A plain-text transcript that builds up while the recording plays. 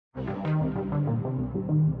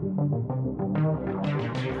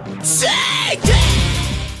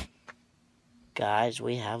Guys,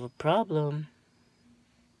 we have a problem.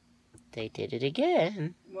 They did it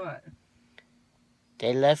again. What?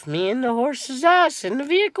 They left me and the horse's ass in the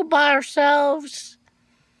vehicle by ourselves.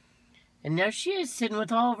 And there she is, sitting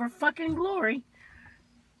with all of her fucking glory.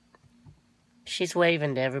 She's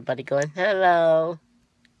waving to everybody, going, hello.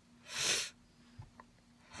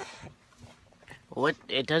 What?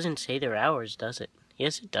 It doesn't say their hours, does it?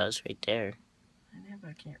 Yes, it does, right there. I know, but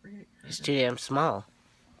I can't read it. It's too damn small.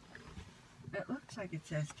 It looks like it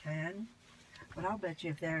says 10. But I'll bet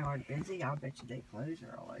you if they aren't busy, I'll bet you they close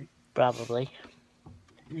early. Probably.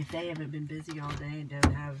 And if they haven't been busy all day and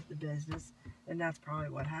don't have the business, then that's probably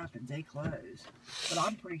what happens. They close. But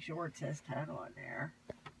I'm pretty sure it says 10 on there.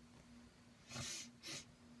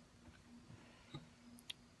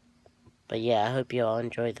 But yeah, I hope you all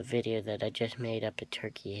enjoyed the video that I just made up at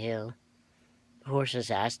Turkey Hill. The horse's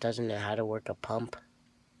ass doesn't know how to work a pump.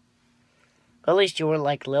 At least you weren't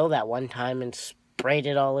like Lil that one time and sprayed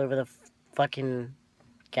it all over the fucking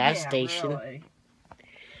gas station. Really.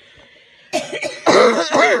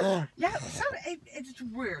 Yeah, it's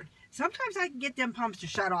weird. Sometimes I can get them pumps to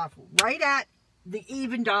shut off right at the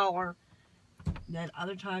even dollar. Then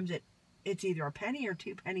other times it's either a penny or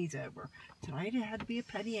 2 pennies over. Tonight it had to be a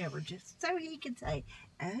penny over just so he could say,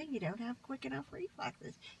 oh, you don't have quick enough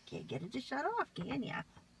reflexes. Can't get it to shut off, can ya?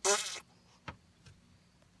 Oh,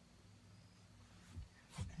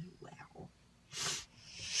 well.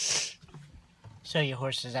 So your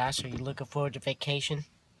horse's ass, are you looking forward to vacation?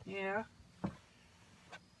 Yeah.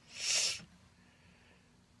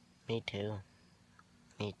 Me too.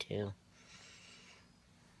 Me too.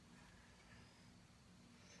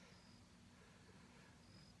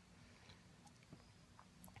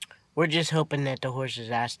 We're just hoping that the horse's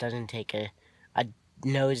ass doesn't take a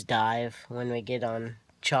nosedive when we get on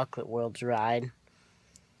Chocolate World's ride.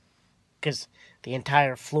 Because the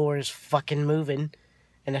entire floor is fucking moving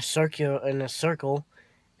in a circle.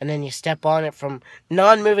 And then you step on it from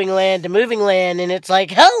non-moving land to moving land, and it's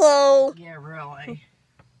like, hello! Yeah, really.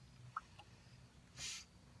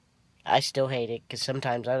 I still hate it, because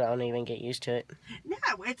sometimes I don't even get used to it. No,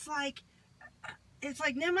 it's like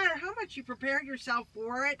no matter how much you prepare yourself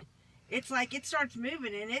for it, it's like it starts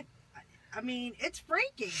moving and it's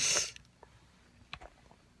freaky.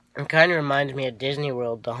 It kind of reminds me of Disney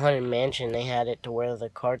World, the Haunted Mansion. They had it to where the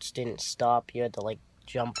carts didn't stop. You had to, like,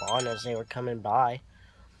 jump on as they were coming by.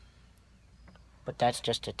 But that's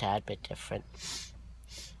just a tad bit different.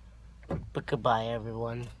 But goodbye,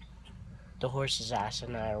 everyone. The horse's ass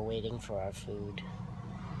and I are waiting for our food.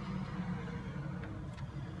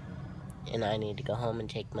 And I need to go home and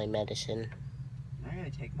take my medicine. I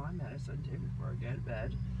gotta take my medicine too before I go to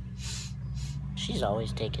bed. She's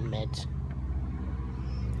always taking meds.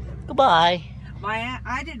 Goodbye.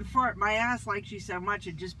 I didn't fart. My ass likes you so much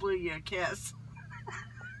it just blew you a kiss.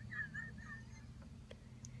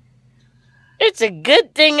 It's a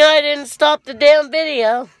good thing I didn't stop the damn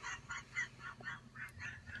video.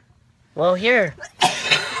 Well, here.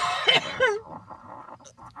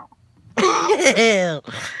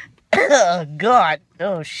 Oh, God.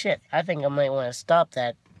 Oh, shit. I think I might want to stop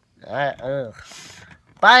that.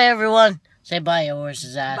 Bye, everyone. Say bye, your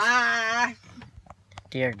horse's ass. Bye.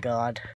 Dear God.